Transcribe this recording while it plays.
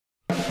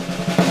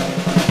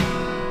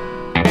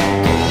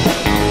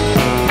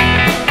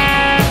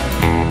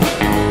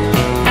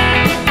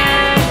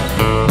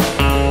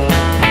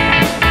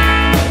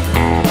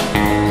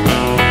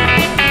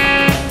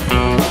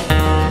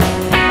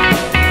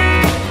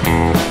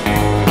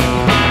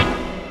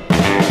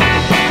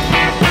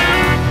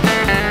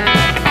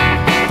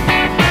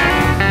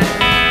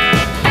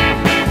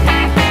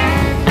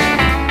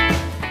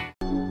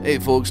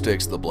Alright folks,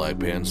 Tex the Black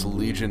Pants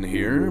Legion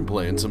here,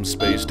 playing some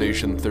Space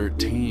Station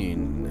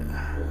 13.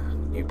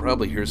 You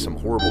probably hear some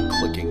horrible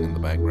clicking in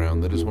the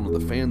background. That is one of the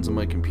fans of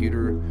my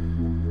computer.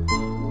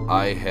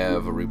 I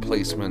have a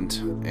replacement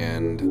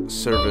and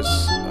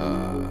service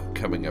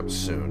coming up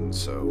soon,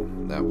 so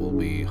that will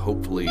be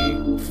hopefully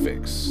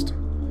fixed.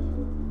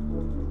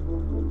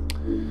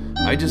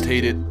 I just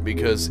hate it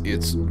because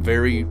it's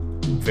very,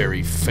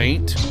 very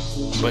faint,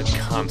 but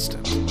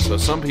constant. So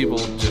some people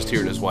just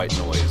hear it as white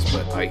noise,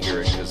 but I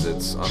hear it because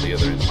it's on the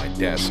other end of my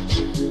desk.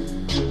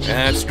 And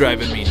that's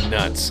driving me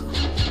nuts.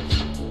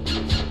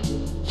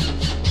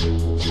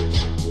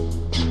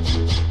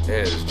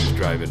 It is just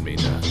driving me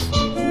nuts.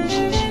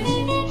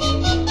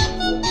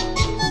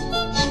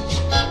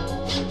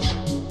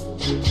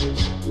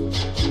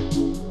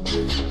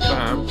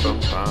 Bum, bum,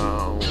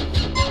 bum.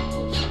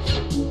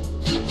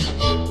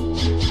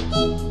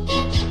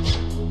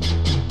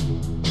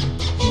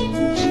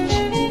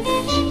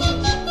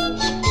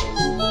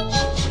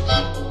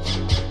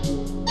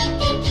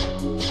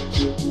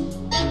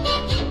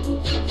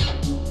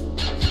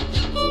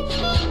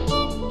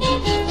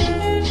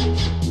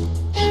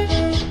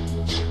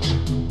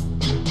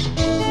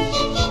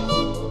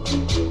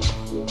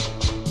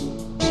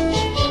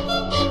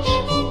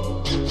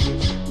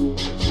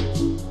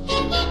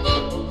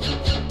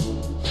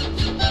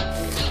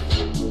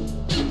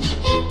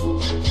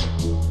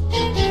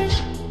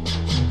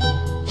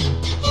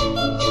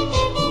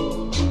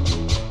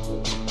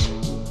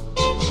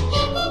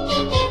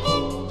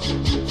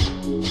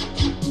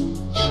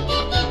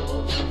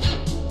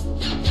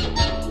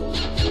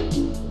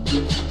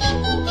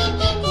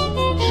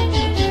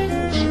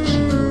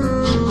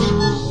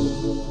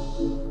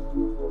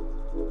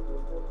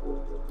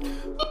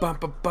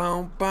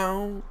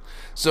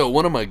 So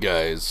one of my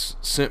guys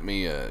sent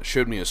me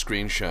showed me a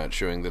screenshot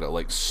showing that at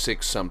like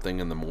 6 something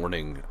in the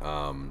morning,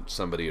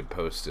 somebody had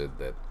posted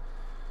that,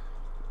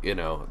 you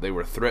know, they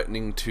were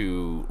threatening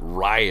to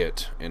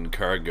riot in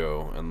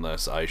cargo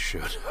unless I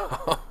showed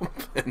up,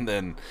 and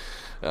then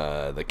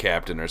the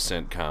captain or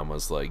CENTCOM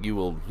was like, you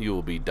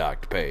will be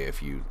docked pay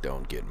if you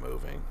don't get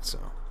moving. So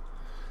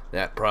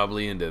that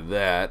probably into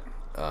that,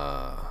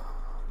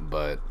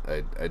 but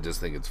I just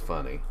think it's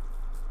funny.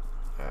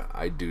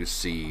 I do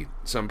see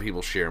some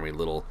people share me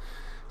little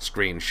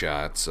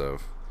screenshots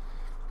of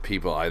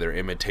people either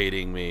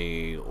imitating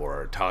me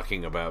or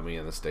talking about me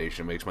in the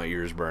station. It makes my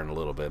ears burn a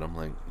little bit. I'm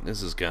like,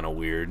 this is kind of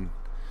weird.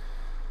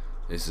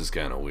 This is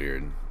kind of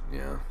weird.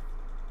 Yeah.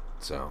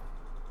 So,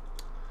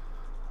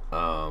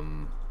 all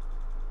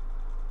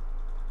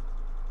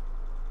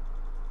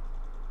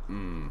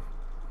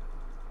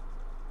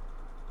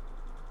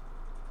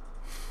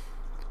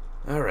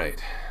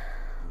right.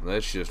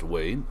 Let's just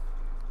wait.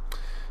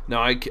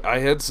 Now, I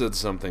had said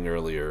something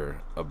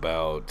earlier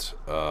about,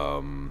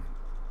 well,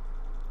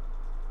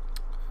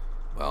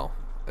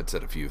 I'd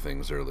said a few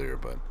things earlier,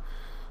 but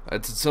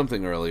I'd said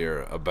something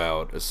earlier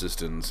about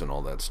assistance and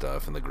all that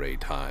stuff and the Gray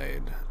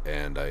Tide,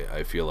 and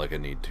I feel like I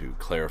need to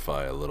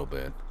clarify a little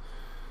bit.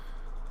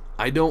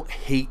 I don't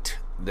hate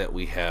that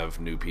we have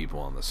new people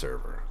on the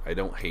server. I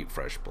don't hate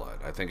fresh blood.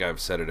 I think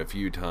I've said it a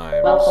few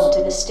times. Welcome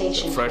to the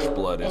station. Fresh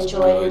blood is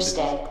Enjoy good. your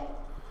stay.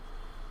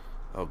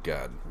 Oh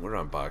God, we're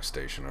on Box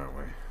Station, aren't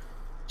we?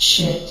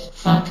 Shit,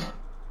 fuck.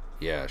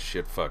 Yeah,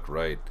 shit, fuck,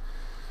 right.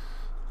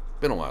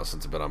 Been a while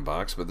since I've been on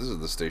Box, but this is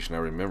the station I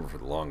remember for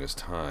the longest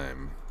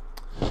time.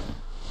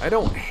 I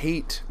don't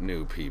hate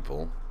new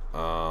people.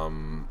 I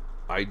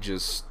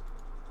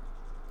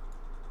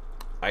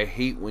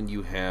hate when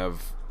you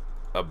have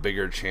a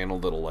bigger channel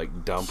that'll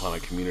like dump on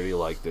a community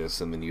like this,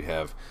 and then you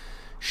have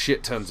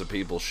shit tons of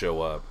people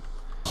show up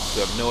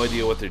who have no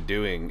idea what they're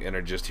doing and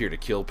are just here to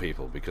kill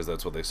people because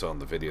that's what they saw in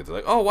the video. They're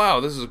like, oh wow,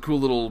 this is a cool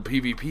little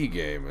PvP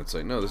game. It's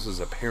like, no, this is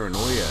a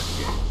paranoia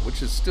game,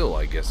 which is still,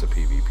 I guess, a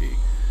PvP,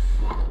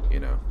 you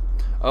know.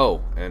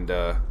 Oh, and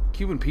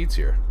Cuban Pete's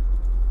here.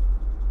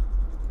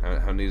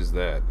 How neat is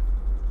that?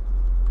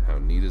 How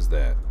neat is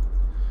that?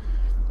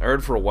 I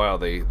heard for a while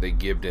they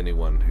gibbed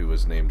anyone who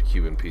was named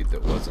Cuban Pete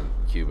that wasn't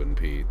Cuban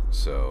Pete,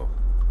 so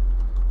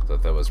I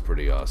thought that was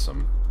pretty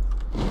awesome.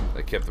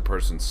 They kept the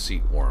person's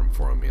seat warm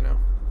for him, you know.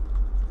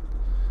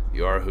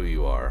 You are who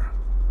you are.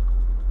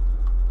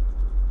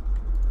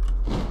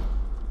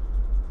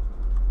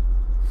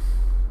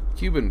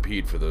 Cuban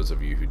Pete, for those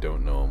of you who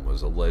don't know him,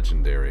 was a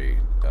legendary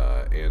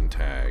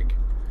antag.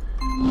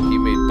 He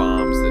made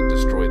bombs that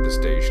destroyed the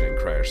station and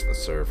crashed the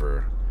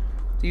server.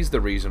 He's the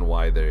reason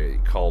why they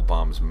call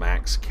bombs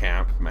max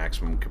cap,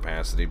 maximum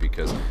capacity,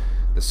 because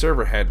the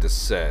server had to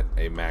set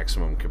a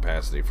maximum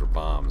capacity for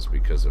bombs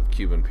because of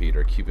Cuban Pete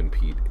or Cuban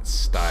Pete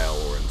style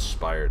or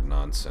inspired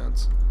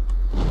nonsense.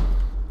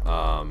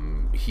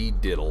 He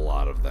did a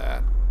lot of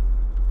that.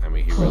 I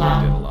mean, he really did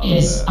a lot of that. The clown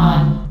is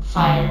on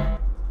fire.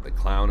 The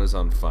clown is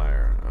on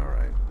fire.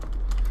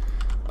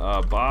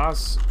 Alright.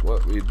 Boss,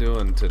 what are you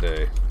doing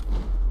today?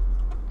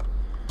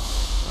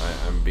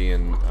 I'm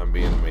being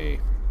me.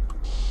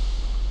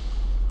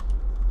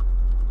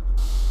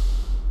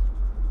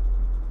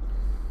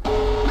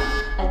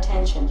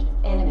 Attention,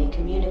 enemy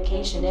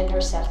communication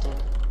intercepted.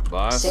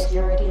 Boss?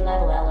 Security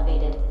level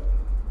elevated.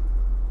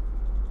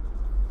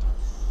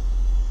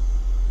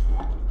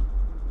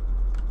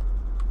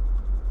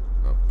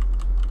 Oh,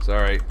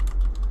 sorry.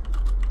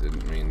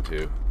 Didn't mean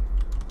to.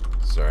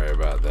 Sorry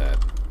about that.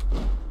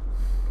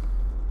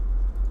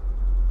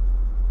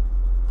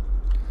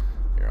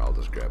 Here, I'll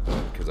just grab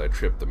that, because I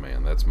tripped the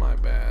man. That's my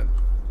bad.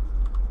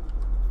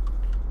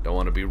 Don't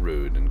want to be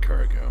rude in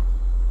cargo.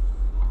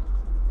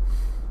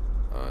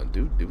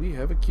 Do we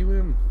have a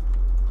QM?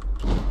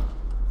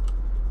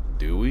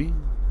 Do we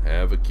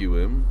have a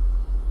QM?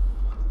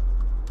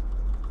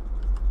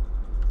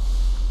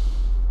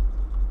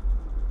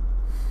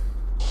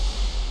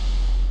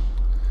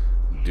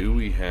 Do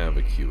we have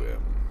a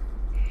QM?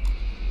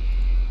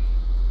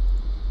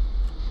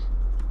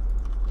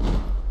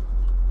 I'm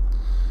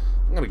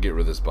gonna get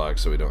rid of this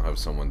box so we don't have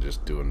someone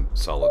just doing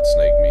solid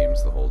snake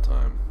memes the whole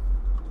time.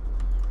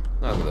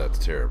 Not that that's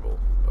terrible,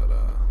 but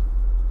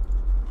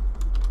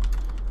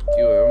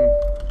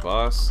QM,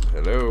 boss,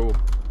 hello.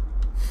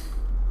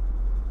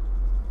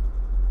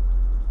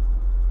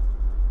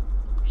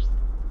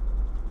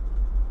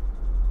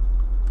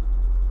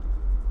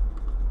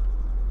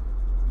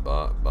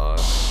 Boss.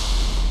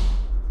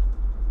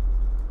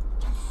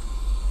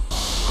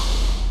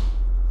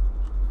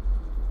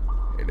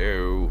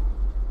 Hello.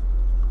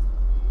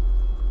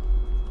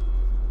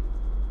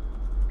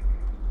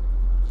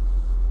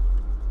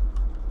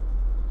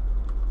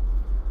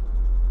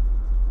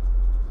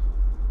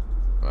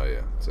 Oh yeah,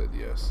 it said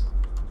yes.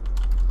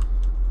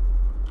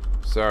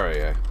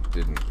 Sorry, I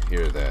didn't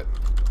hear that.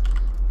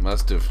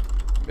 Must have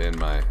been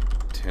my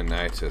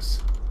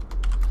tinnitus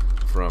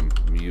from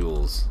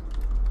mules.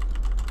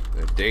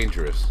 They're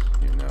dangerous,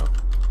 you know,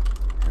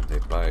 and they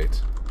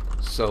bite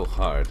so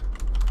hard.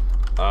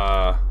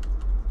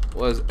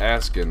 Was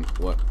asking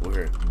what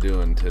we're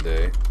doing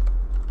today.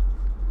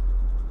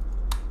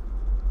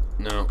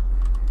 No.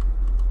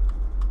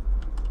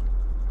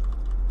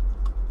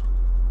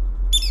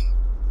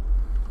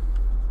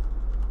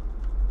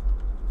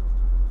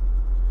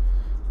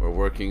 We're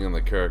working in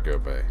the cargo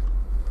bay.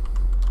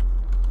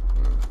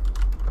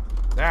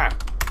 Ah!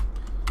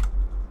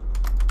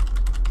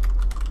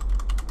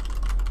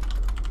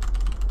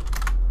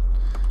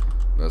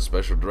 No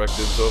special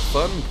directives or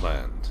fun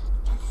planned.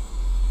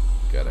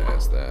 Gotta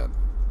ask that.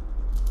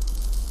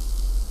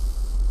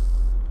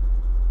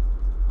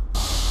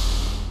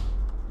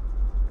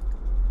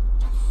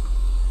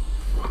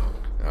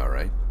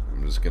 Alright,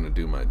 I'm just gonna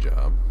do my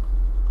job.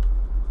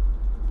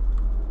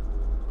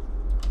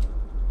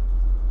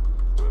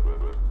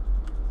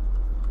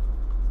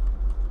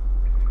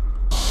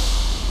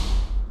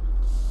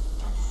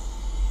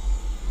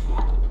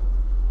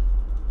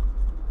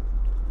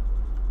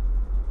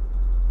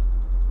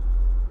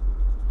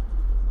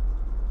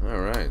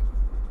 Alright.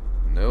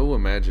 No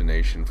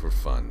imagination for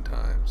fun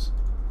times.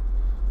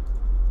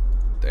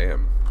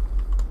 Damn.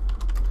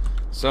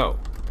 So,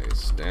 a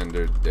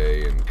standard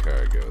day in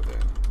cargo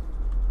then.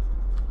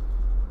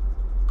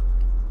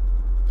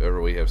 If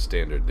ever we have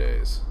standard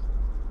days.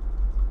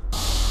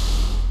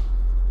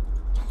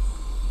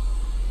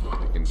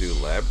 We can do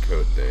lab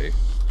coat day.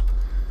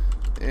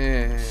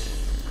 I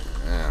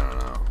don't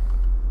know.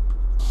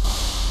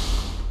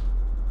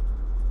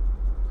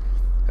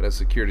 Had a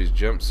security's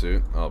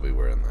jumpsuit. I'll be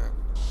wearing that.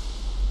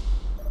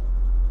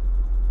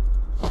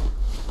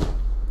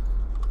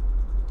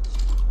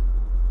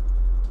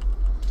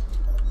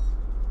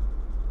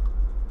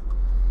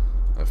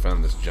 I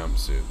found this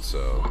jumpsuit,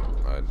 so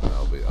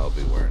I'll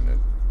be wearing it.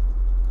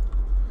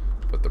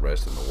 Put the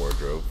rest in the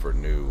wardrobe for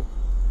new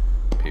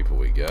people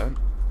we got.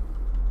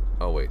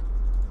 Oh wait,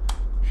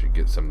 should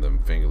get some of them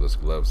fingerless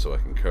gloves so I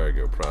can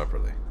cargo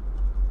properly.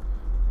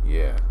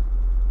 Yeah.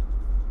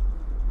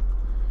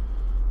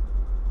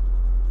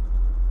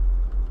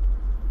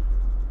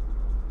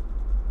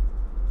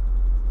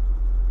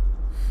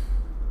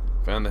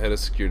 Found the head of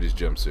security's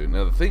jumpsuit.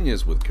 Now the thing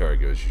is with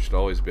cargoes, you should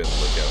always be on the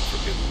lookout for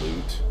good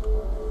loot.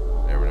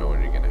 Never know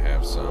when you're gonna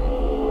have some.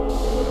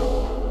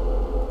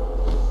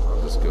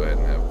 I'll just go ahead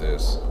and have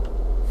this.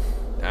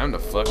 Time to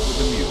fuck with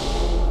the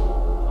mule.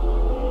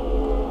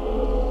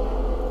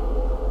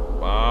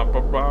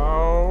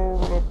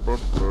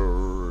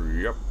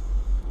 Yep.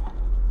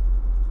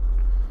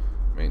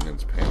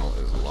 Maintenance panel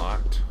is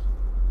locked.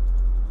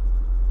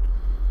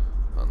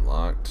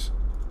 Unlocked.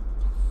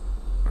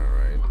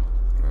 Alright.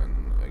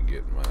 And I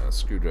get my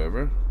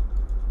screwdriver.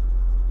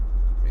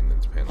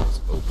 Maintenance panel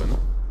is open.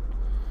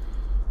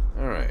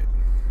 Alright.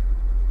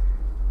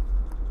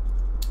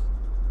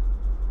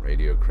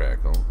 Radio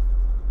crackle.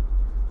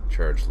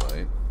 Charge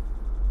light.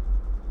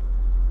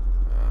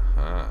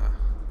 Aha.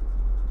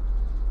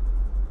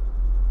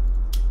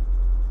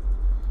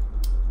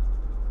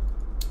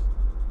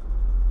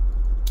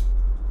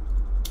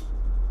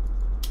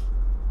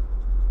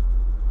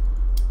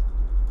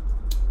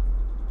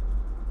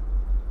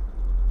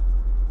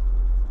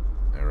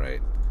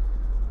 Alright.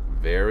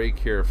 Very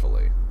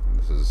carefully.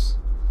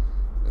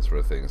 That's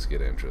where things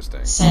get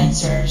interesting.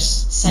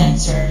 Sensors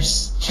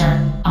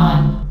turn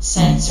on.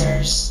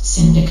 Sensors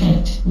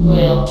syndicate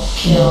will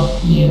kill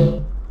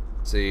you.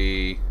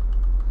 See,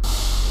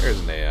 there's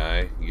an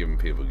AI giving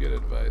people good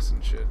advice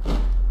and shit.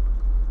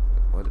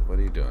 What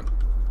are you doing?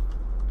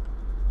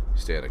 You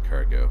stay out of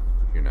cargo.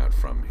 You're not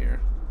from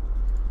here.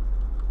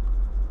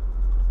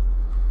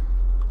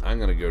 I'm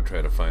gonna go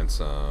try to find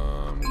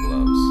some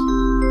gloves.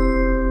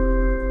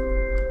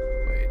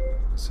 Wait,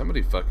 is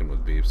somebody fucking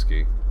with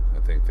Beepski?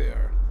 I think they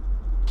are.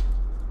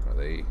 Are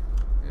they?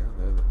 Yeah,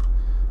 they're the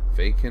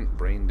vacant,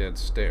 brain-dead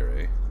stare,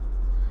 eh?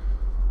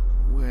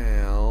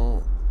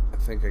 Well, I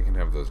think I can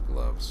have those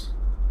gloves.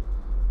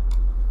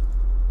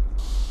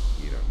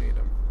 You don't need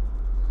them.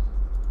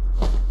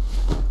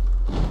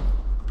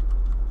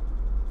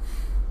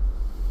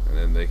 And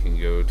then they can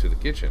go to the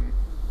kitchen.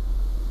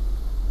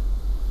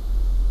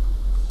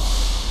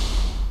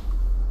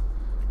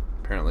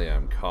 Apparently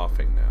I'm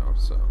coughing now,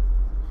 so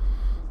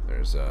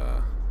there's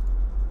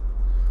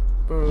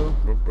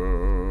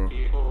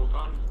Hold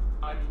on,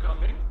 I'm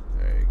coming.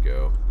 there you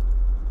go.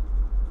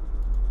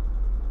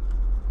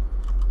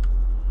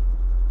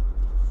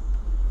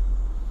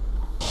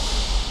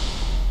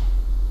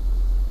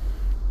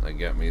 I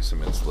got me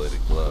some insulated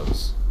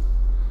gloves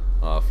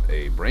off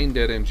a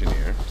brain-dead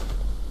engineer.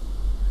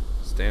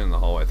 Standing in the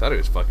hallway. I thought he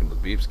was fucking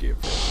with Beepski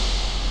at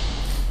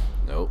first.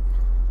 Nope.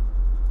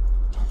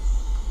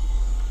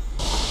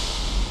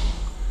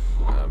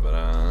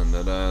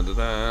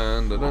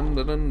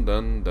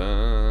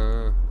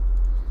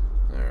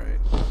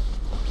 Alright.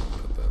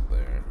 Put that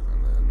there.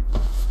 And then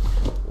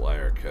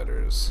wire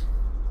cutters.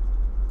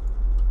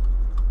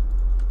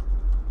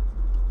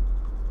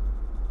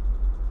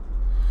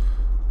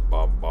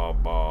 Ba ba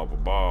ba ba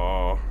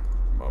ba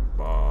ba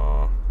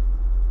ba.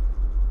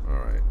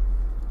 Alright.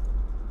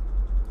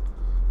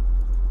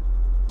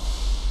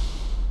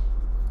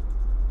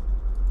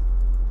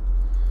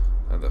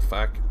 The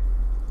fuck?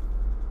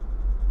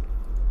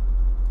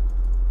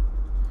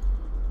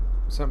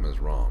 Something is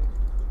wrong.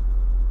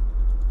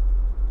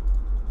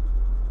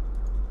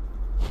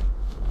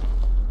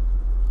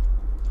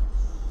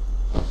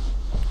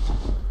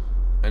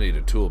 I need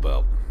a tool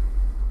belt.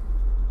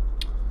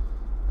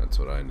 That's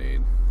what I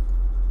need.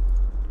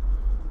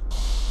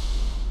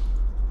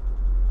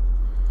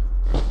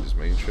 Alright, just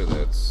making sure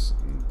that's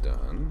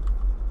done.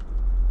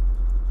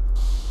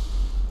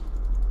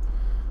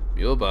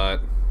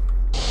 Mulebot.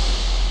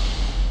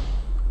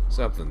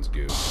 Something's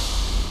goofy.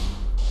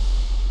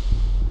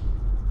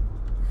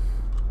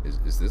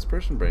 Is this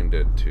person brain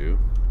dead too?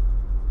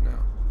 No.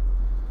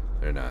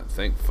 They're not.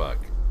 Thank fuck.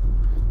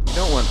 You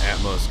don't want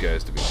Atmos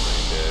guys to be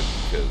brain dead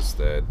because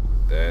that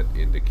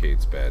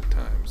indicates bad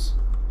times.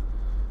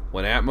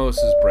 When Atmos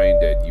is brain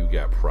dead, you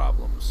got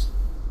problems.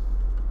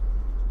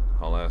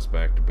 Haul ass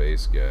back to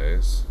base,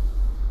 guys.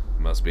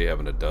 Must be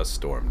having a dust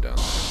storm down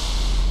there.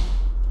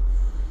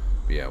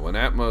 But yeah, when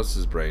Atmos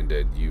is brain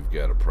dead, you've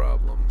got a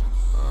problem.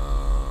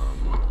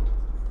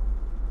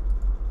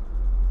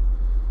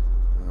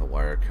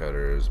 Wire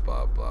cutters,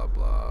 blah blah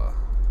blah.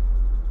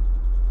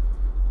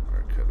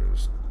 Wire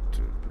cutters.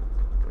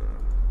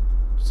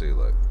 See,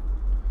 look.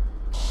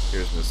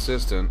 Here's an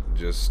assistant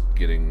just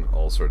getting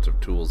all sorts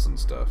of tools and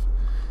stuff,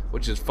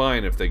 which is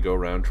fine if they go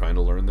around trying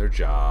to learn their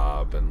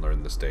job and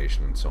learn the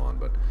station and so on.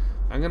 But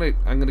I'm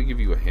gonna give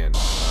you a hint.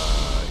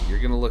 You're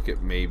gonna look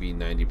at maybe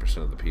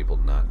 90% of the people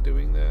not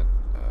doing that.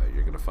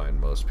 You're gonna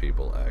find most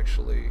people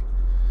actually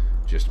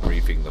just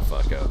griefing the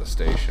fuck out of the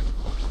station,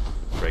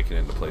 breaking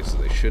into places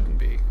they shouldn't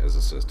be as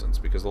assistants,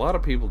 because a lot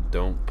of people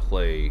don't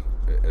play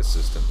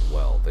assistant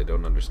well. They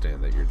don't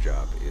understand that your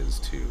job is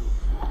to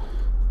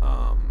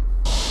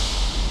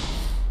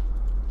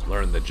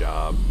learn the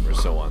job or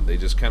so on. They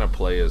just kind of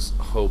play as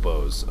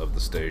hobos of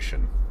the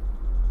station.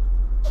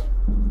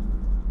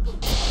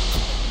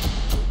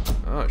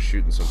 Oh,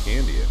 shooting some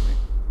candy at me.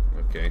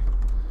 Okay.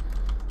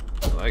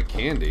 I like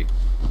candy.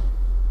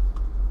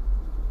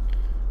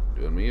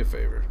 Doing me a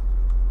favor.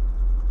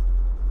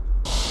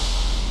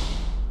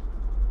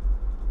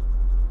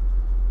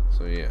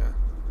 So yeah,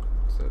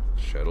 is that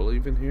shuttle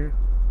even here?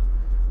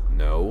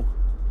 No.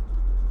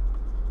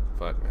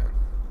 Fuck, man.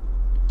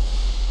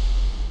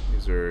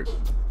 These are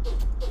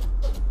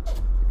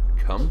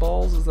cum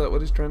balls? Is that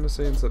what he's trying to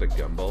say instead of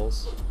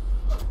gumballs?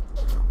 Oh,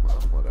 well,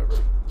 whatever.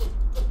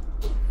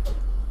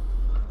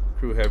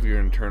 Crew, have your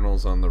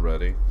internals on the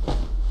ready.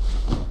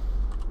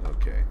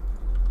 Okay.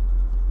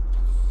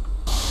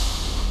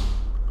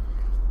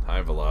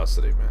 High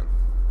velocity, man.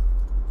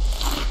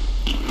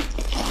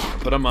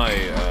 Put on my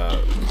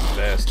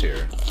vest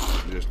here,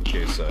 just in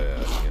case I,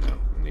 you know,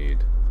 need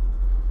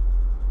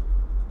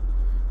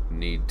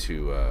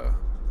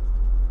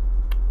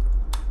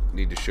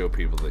to show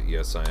people that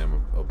yes, I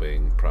am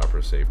obeying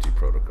proper safety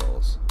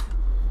protocols.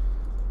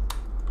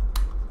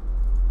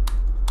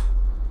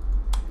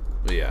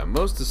 But yeah,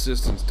 most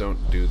assistants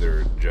don't do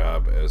their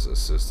job as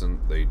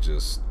assistant. They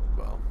just,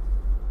 well,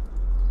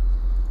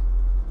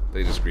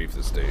 they just grief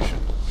the station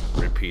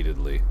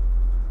repeatedly.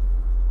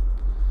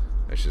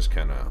 That's just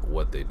kind of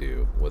what they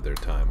do with their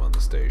time on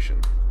the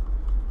station.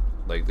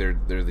 Like,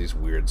 they're these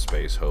weird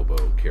space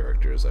hobo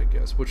characters, I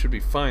guess, which would be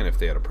fine if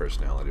they had a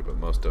personality, but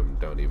most of them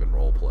don't even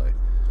roleplay.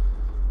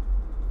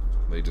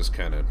 They just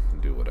kind of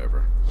do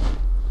whatever.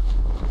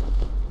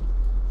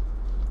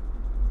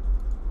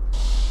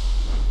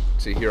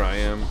 See, here I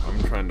am.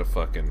 I'm trying to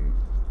fucking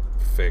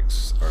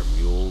fix our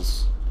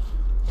mules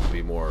to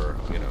be more,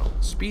 you know,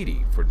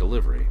 speedy for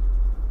delivery.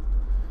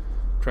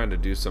 Trying to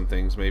do some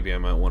things. Maybe I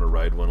might want to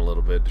ride one a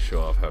little bit to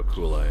show off how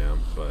cool I am,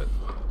 but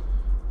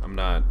I'm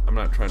not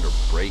trying to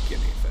break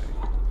anything.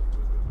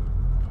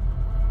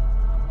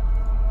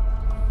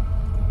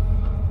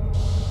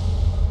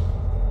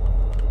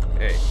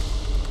 Hey.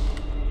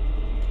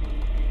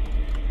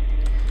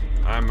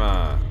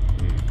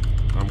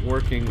 I'm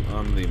working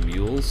on the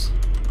mules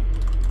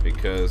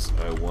because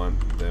I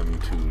want them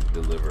to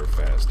deliver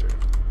faster.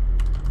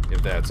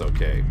 If that's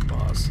okay,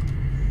 boss.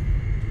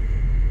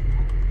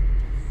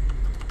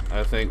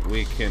 I think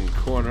we can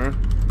corner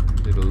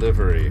the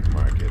delivery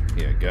market.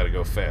 Yeah, gotta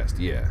go fast.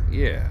 Yeah.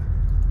 Okay,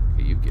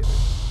 you get it.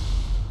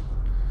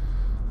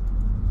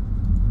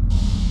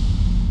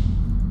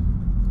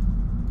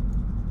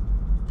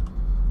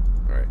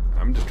 Alright,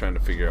 I'm just trying to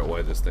figure out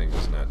why this thing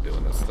is not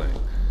doing its thing.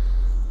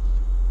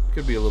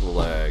 Could be a little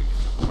lag.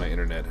 My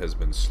internet has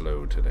been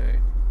slow today.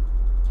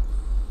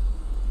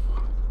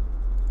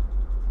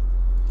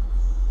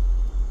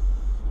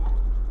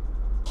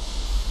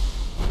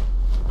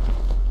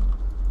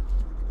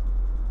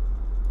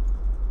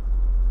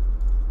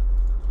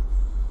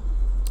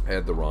 I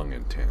had the wrong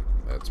intent.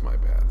 That's my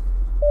bad.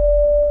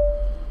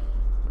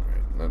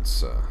 Alright,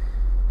 let's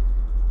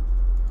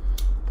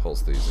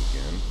pulse these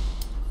again.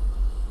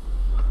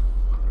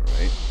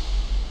 Alright.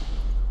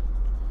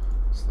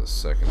 It's the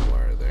second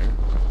wire there.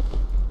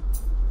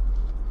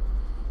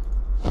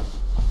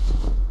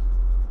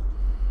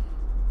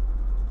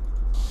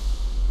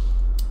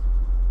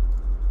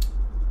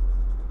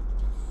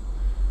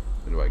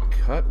 Do I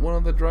cut one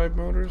of the drive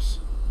motors?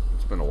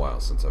 It's been a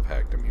while since I've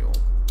hacked a mule.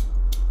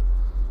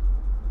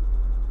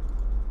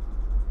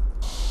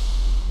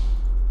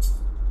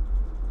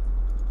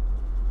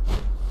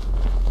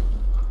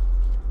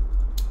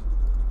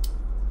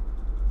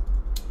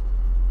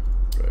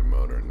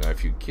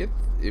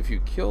 If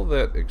you kill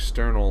that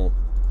external,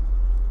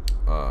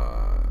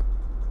 the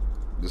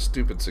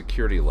stupid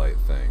security light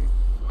thing,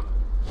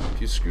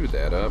 if you screw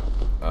that up,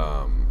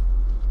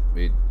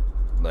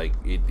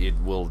 it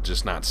will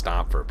just not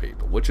stop for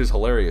people, which is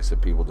hilarious if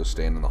people just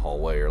stand in the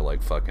hallway or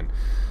like fucking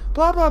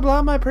blah blah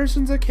blah. My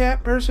person's a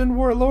cat person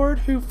warlord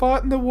who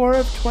fought in the war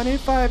of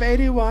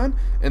 2581,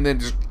 and then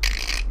just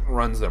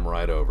runs them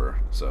right over.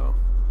 So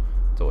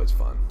it's always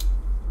fun.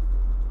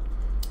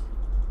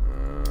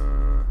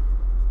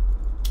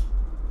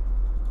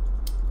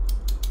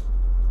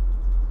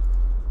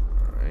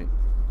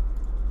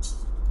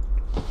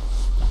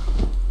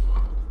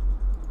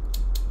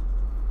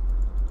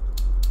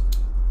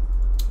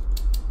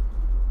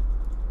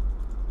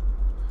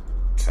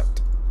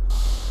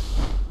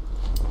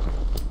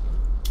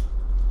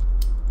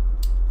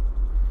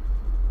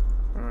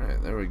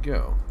 There we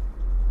go.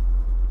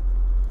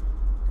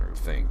 I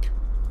think.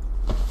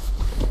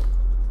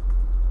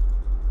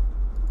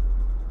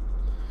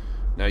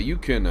 Now you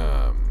can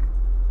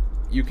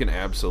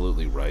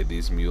absolutely ride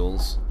these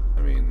mules.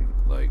 I mean,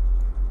 like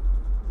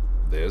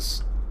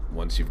this,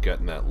 once you've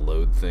gotten that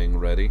load thing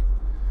ready,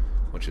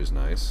 which is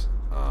nice.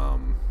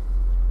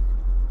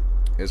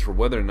 As for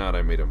whether or not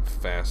I made them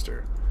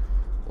faster,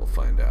 we'll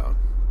find out.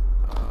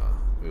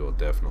 We will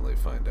definitely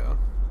find out.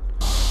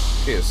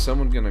 Okay, is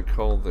someone gonna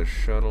call the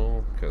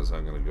shuttle? Because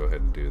I'm gonna go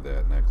ahead and do that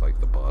and act like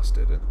the boss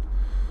did it.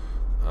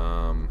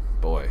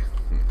 Boy.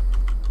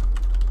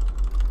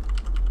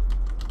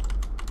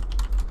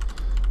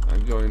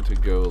 I'm going to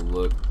go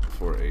look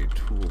for a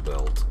tool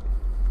belt.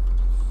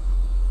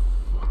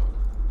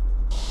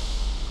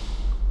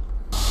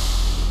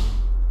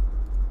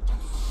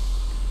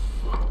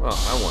 Well,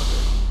 I wonder,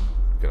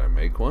 could I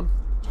make one?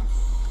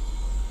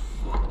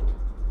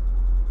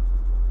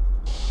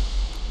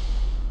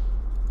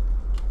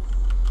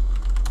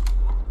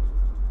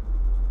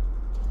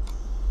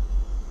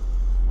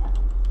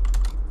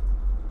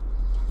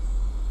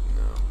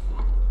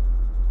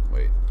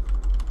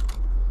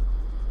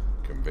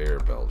 Conveyor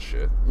belt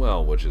shit.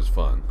 Well, which is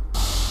fun.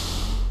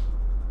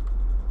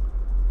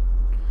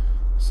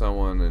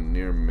 Someone in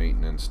near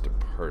maintenance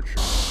departure.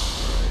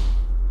 Alright.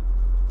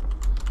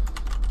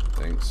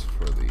 Thanks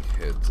for the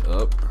heads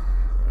up.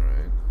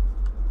 Alright.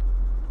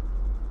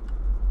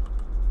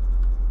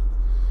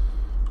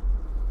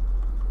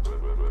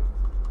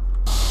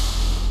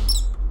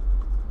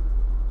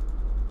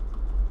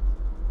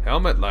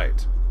 Helmet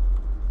light.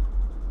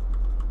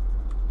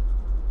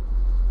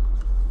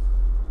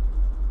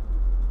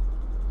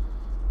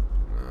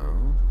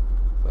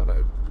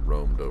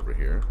 Roamed over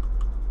here.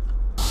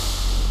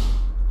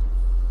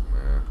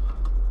 Nah.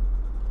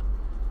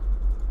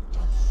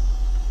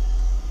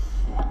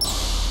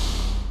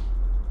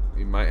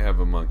 You might have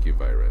a monkey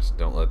virus.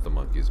 Don't let the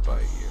monkeys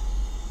bite you.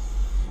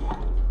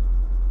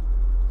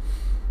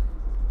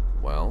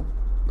 Well,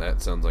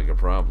 that sounds like a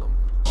problem.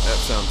 That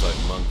sounds like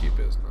monkey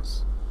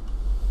business.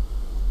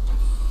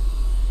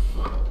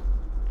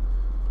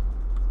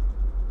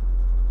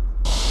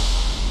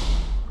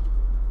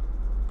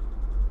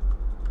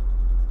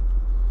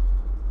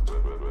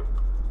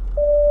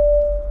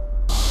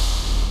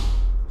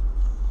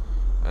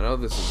 I know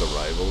this is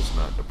arrivals,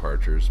 not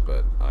departures,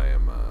 but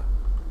I'm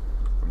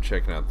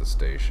checking out the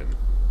station.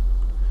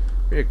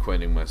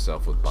 Reacquainting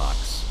myself with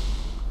Box.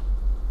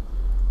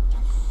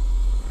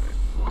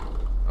 Alright.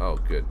 Oh,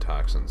 good.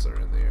 Toxins are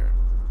in the air.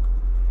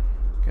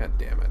 God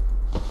damn it.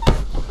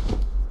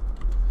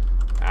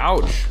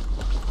 Ouch!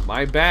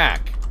 My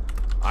back!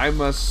 I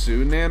must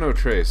sue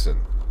Nanotracin.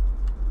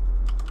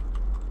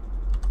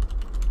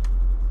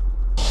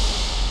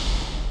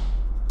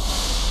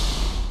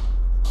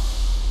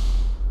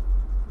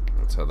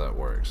 That's how that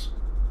works.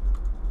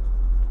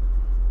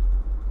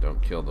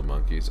 Don't kill the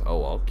monkeys.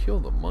 Oh, I'll kill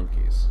the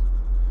monkeys.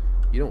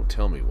 You don't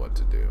tell me what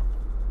to do.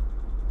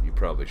 You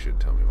probably should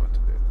tell me what to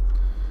do.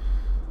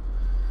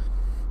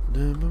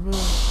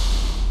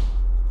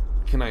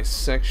 Can I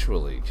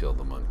sexually kill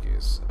the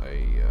monkeys?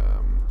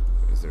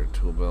 Is there a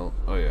tool belt?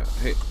 Oh yeah.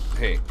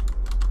 Hey.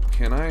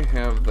 Can I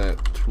have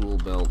that tool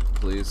belt,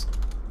 please?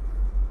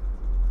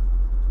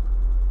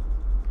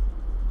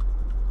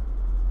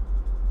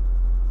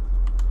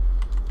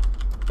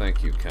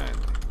 Thank you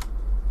kindly.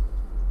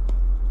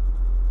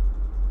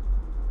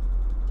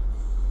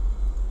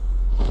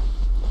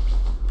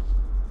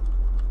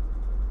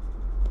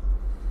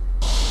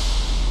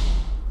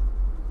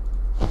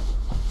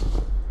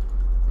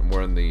 I'm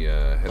wearing the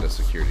head of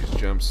security's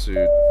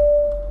jumpsuit.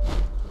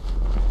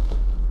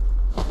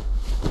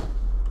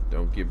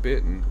 Don't get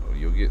bitten or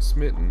you'll get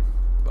smitten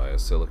by a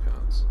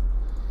silicons.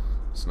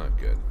 It's not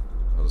good.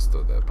 I'll just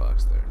throw that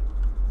box there.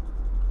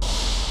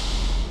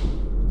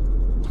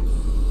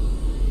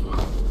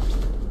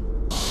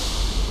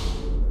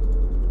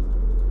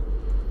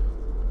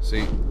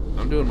 See,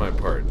 I'm doing my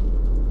part.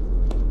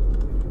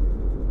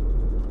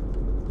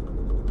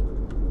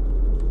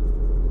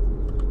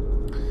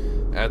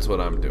 That's what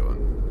I'm doing.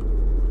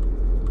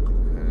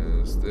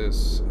 Is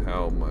this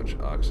how much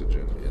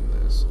oxygen in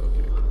this?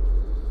 Okay.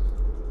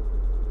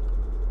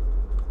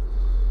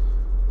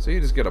 So you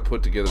just gotta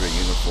put together a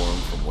uniform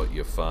from what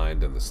you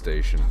find in the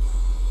station.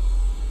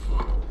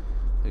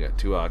 I got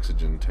 2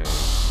 oxygen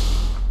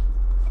tanks.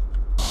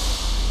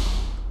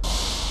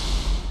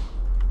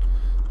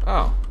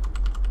 Oh.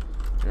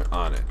 You're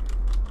on it.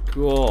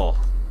 Cool.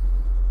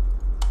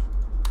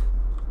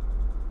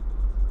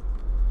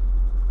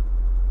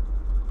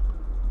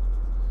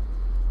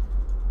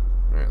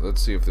 Alright, let's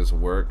see if this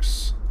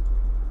works.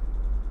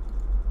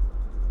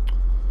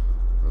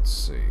 Let's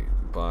see.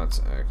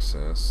 Bots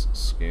access.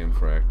 Scan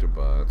for active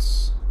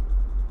bots.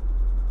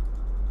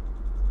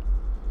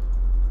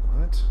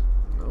 What?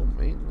 No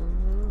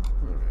maintenance?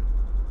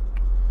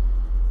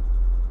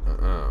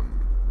 Alright.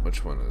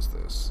 Which one is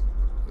this?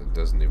 It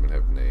doesn't even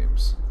have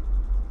names.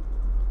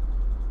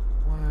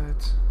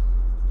 What?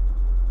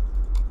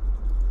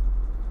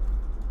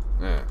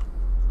 Ah.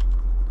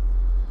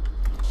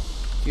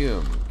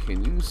 Kim,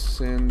 can you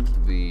send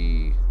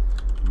the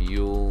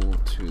mule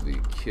to the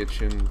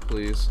kitchen,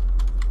 please?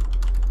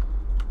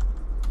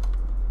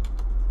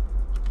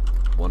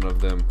 One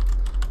of them.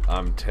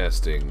 I'm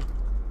testing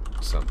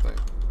something.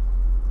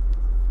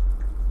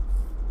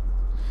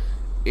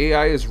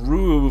 AI is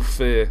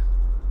roof.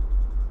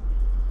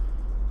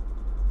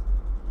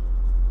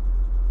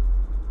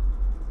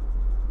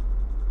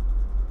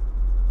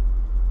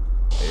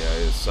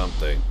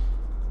 Something.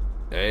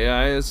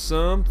 AI is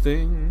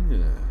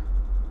something.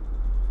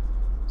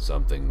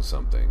 Something,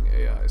 something.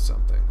 AI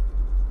something.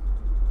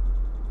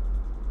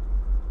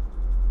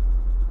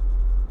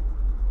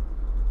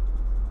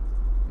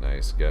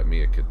 Nice. Got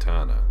me a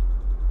katana.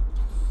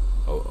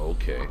 Oh,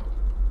 okay.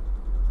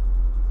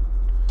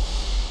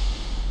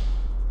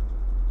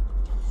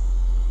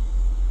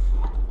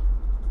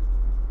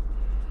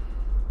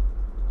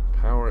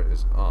 Power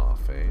is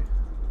off, eh?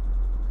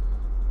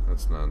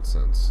 That's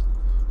nonsense.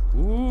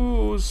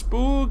 Ooh,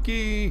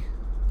 spooky!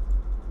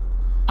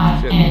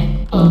 I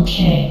am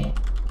okay.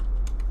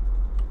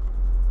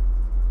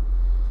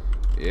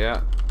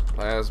 Yeah,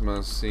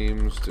 plasma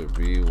seems to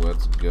be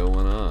what's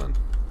going on.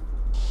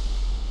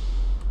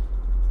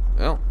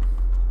 Well,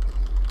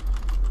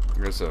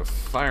 there's a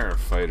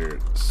firefighter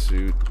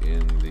suit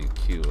in the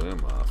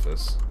QM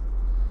office.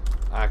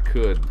 I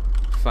could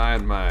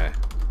find my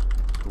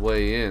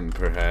way in,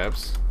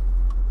 perhaps,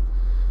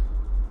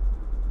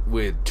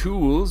 with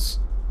tools.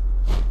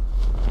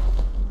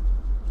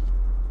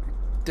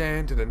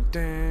 Dun, dun, dun,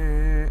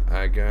 dun.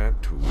 I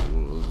got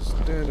tools.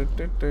 Dun, dun,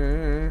 dun,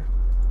 dun.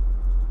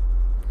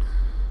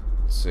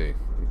 Let's see.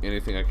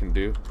 Anything I can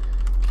do?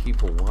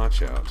 Keep a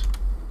watch out.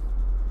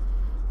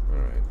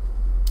 Alright.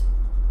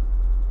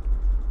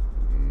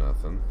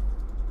 Nothing.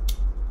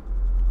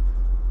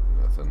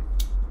 Nothing.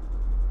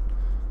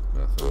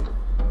 Nothing.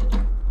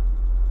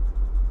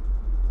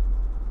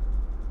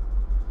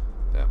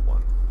 That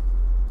one.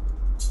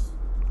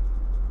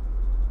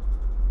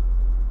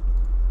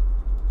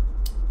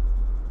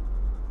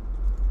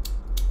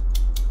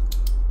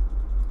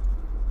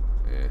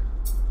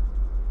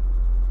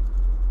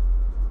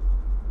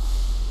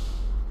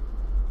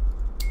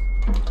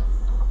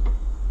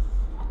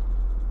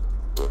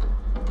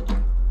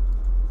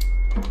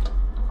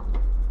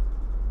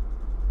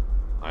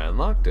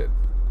 unlocked it.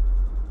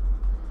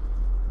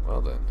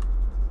 Well then.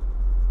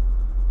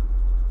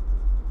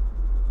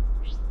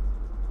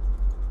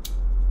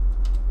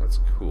 That's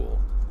cool.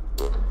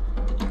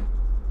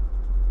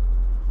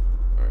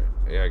 Alright,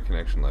 AI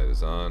connection light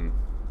is on.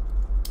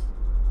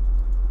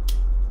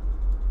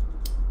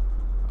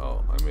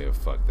 Oh, I may have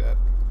fucked that.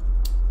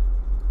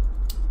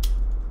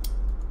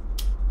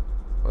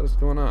 What is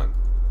going on?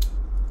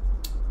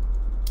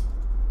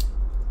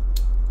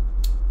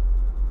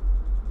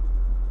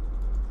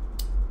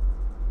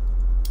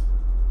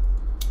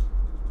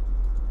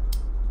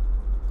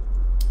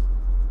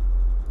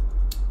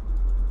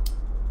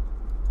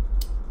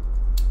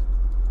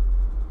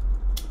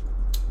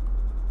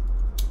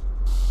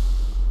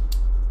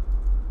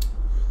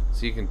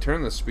 So you can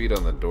turn the speed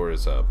on the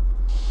doors up,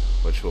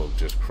 which will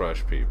just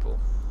crush people.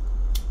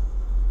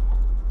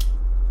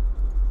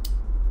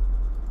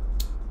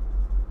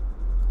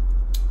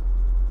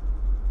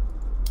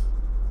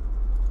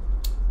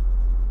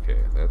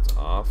 Okay, that's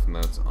off and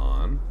that's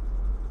on.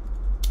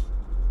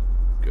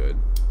 Good.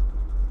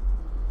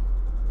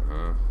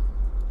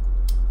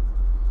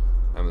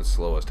 I'm the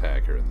slowest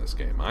hacker in this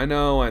game. I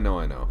know.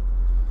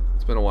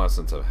 It's been a while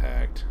since I've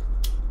hacked.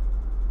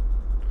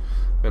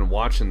 Been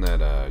watching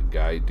that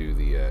guy do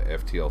the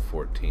FTL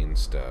 14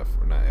 stuff,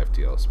 or not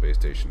FTL, Space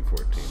Station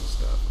 14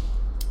 stuff.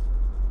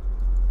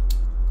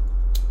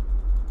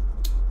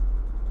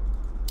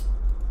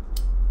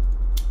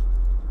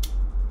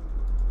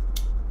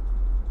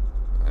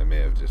 I may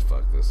have just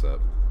fucked this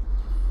up.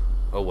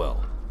 Oh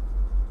well.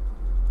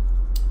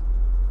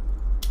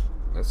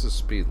 That's a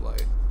speed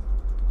light.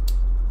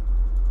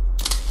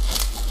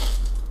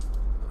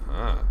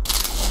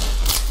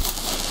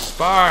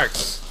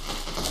 Sparks!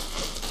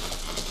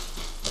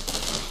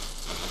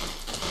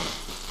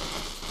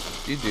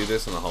 If you do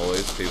this in the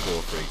hallways, people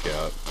will freak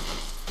out.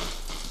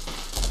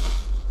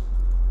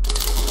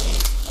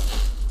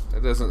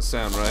 That doesn't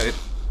sound right.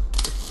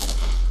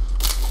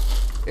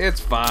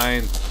 It's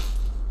fine.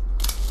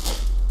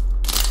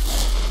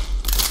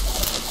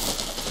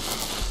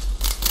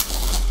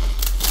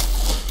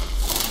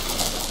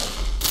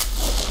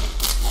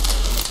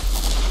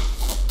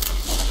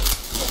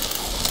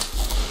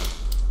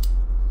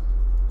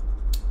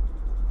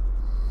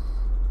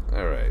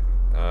 Alright.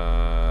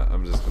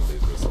 I'm just gonna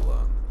leave this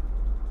alone.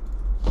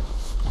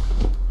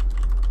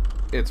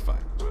 It's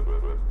fine.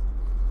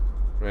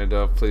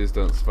 Randolph, please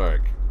don't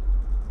spark.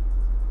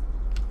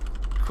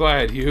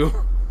 Quiet,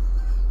 you.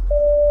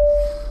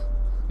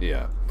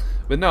 Yeah.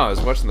 But no, I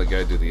was watching the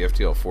guy do the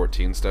FTL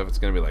 14 stuff. It's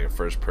going to be like a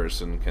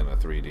first-person kind of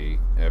 3D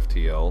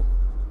FTL.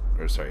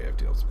 Or, sorry,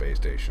 FTL Space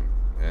Station.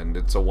 And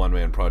it's a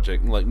one-man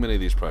project. Like many of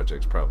these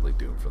projects, probably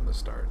doomed from the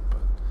start. But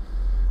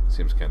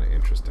seems kind of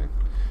interesting.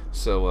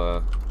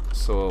 So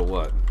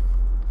what?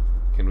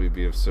 Can we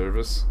be of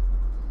service?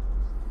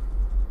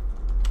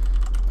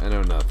 I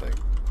know nothing.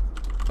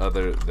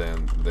 Other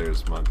than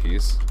there's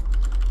monkeys.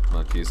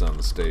 Monkeys on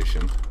the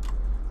station.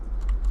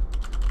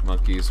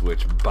 Monkeys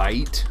which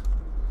bite.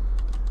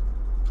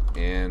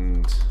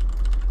 And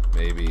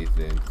maybe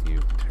then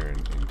you turn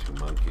into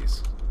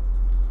monkeys.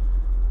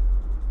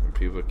 And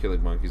people are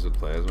killing monkeys with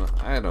plasma.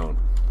 I don't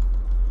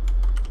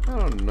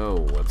know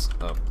what's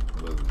up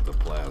with the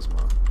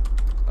plasma.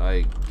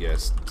 I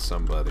guess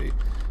somebody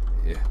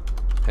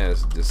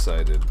has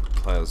decided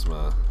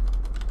plasma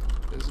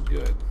is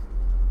good.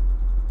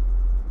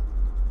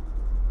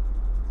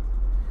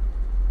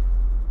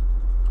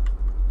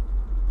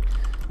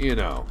 You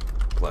know,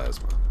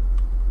 plasma.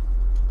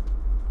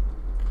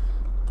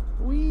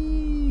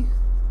 Whee!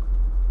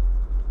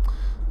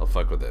 I'll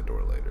fuck with that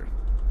door later.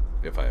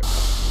 If I have time.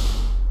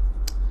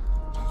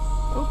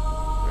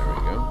 Oh, there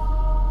we go.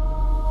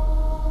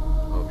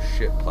 Oh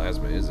shit,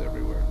 plasma is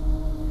everywhere.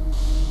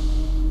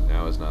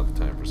 Now is not the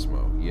time for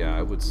smoke. Yeah,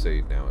 I would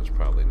say now is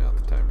probably not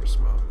the time for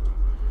smoke.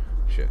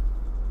 Shit.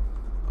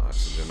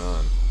 Oxygen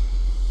on.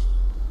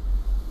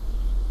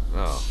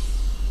 Oh.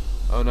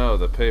 Oh no,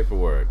 the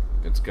paperwork.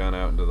 It's gone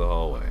out into the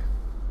hallway.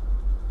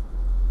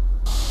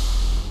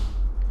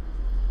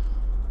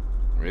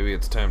 Maybe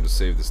it's time to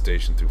save the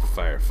station through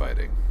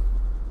firefighting.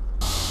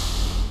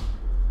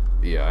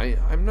 Yeah,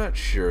 I'm not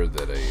sure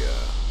that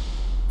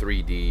a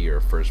 3D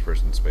or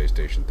first-person Space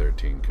Station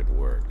 13 could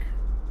work.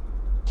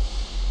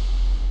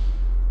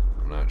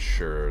 I'm not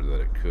sure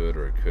that it could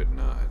or it could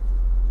not.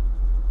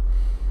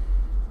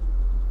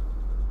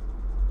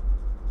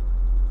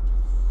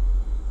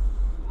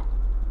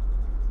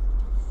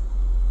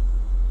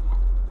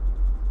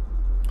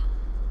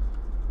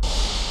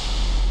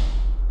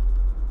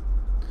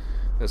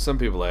 Now, some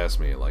people ask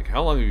me, like,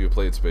 how long have you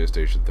played Space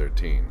Station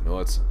 13? No,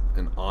 it's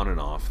an on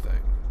and off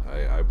thing.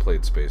 I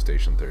played Space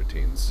Station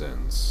 13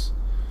 since,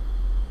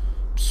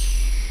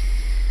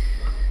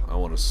 I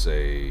want to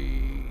say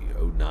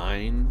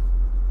 09,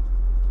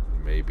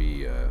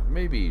 maybe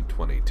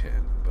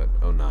 2010, but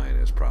 09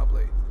 is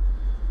probably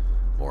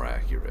more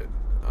accurate.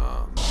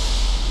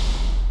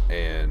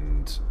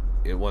 And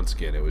once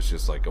again, it was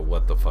just like a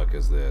what the fuck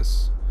is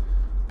this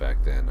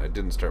back then. I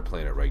didn't start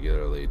playing it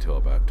regularly till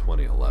about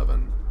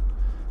 2011.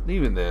 And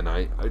even then,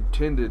 I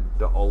tended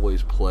to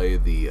always play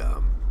the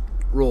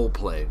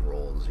role-playing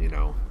roles, you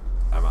know.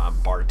 I'm a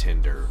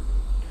bartender,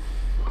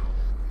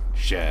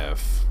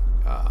 chef,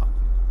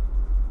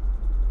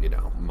 you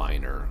know,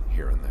 miner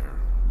here and there.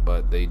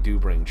 But they do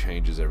bring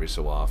changes every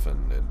so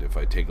often, and if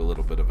I take a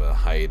little bit of a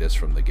hiatus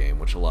from the game,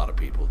 which a lot of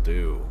people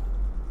do,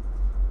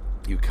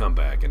 you come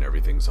back and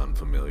everything's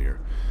unfamiliar.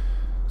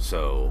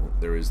 So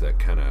there is that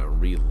kind of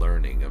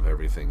relearning of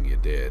everything you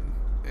did,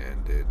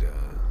 and it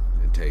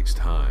takes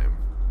time.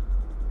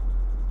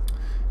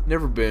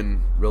 Never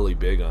been really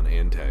big on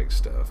antag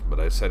stuff,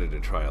 but I decided to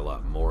try a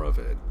lot more of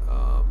it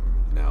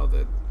now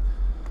that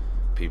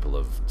people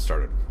have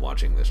started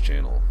watching this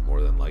channel,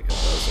 more than like a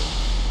dozen.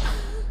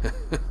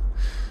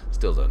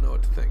 Still don't know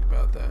what to think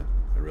about that.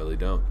 I really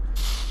don't.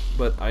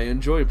 But I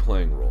enjoy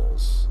playing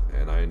roles,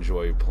 and I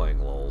enjoy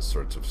playing all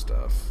sorts of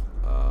stuff.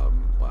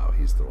 Wow,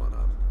 he's throwing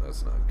up.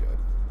 That's not good.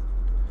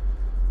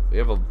 We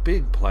have a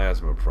big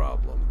plasma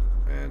problem,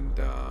 and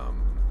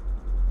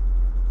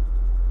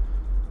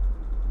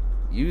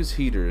use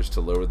heaters to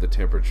lower the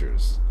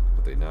temperatures.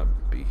 Would they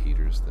not be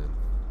heaters then?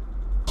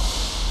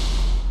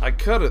 I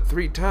cut it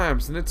 3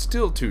 times and it's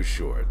still too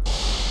short.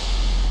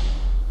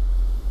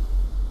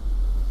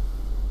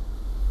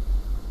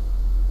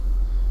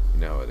 You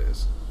know it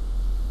is.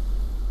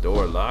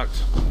 Door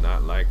locked?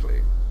 Not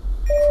likely.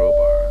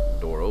 Crowbar.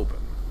 Door open.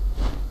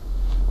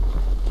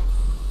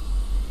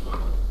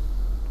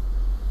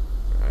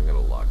 I'm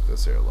gonna lock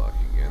this airlock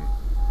again.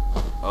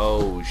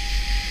 Oh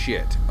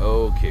shit.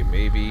 Okay,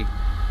 maybe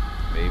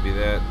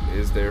that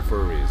is there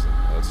for a reason.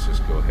 Let's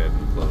just go ahead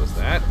and close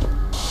that.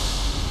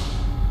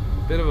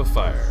 Bit of a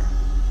fire.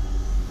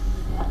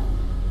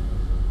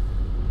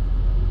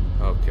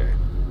 Okay.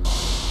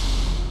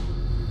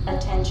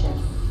 Attention.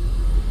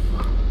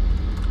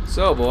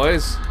 So,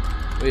 boys,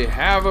 we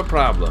have a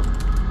problem.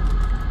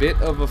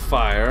 Bit of a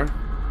fire.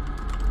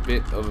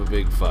 Bit of a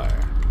big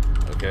fire.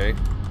 Okay?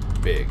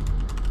 Big.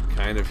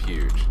 Kind of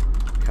huge.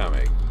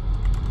 Coming.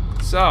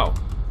 So,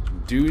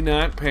 do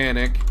not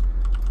panic.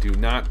 Do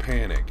not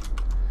panic.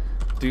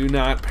 Do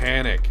not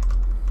panic.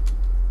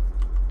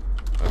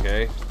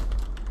 Okay?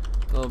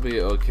 It'll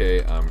be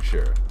okay, I'm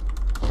sure.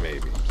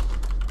 Maybe.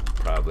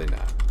 Probably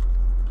not.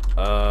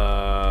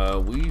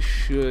 We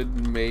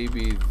should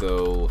maybe,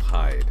 though,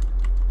 hide.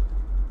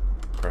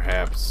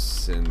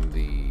 Perhaps in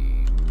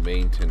the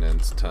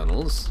maintenance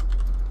tunnels.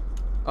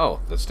 Oh,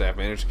 the staff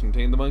managed to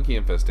contain the monkey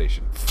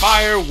infestation.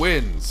 Fire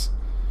wins!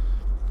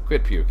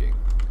 Quit puking.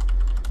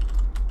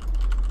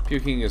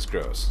 Puking is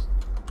gross.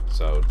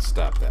 So,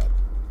 stop that.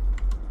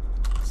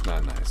 It's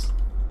not nice.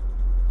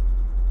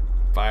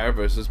 Fire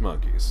versus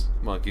monkeys.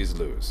 Monkeys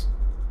lose.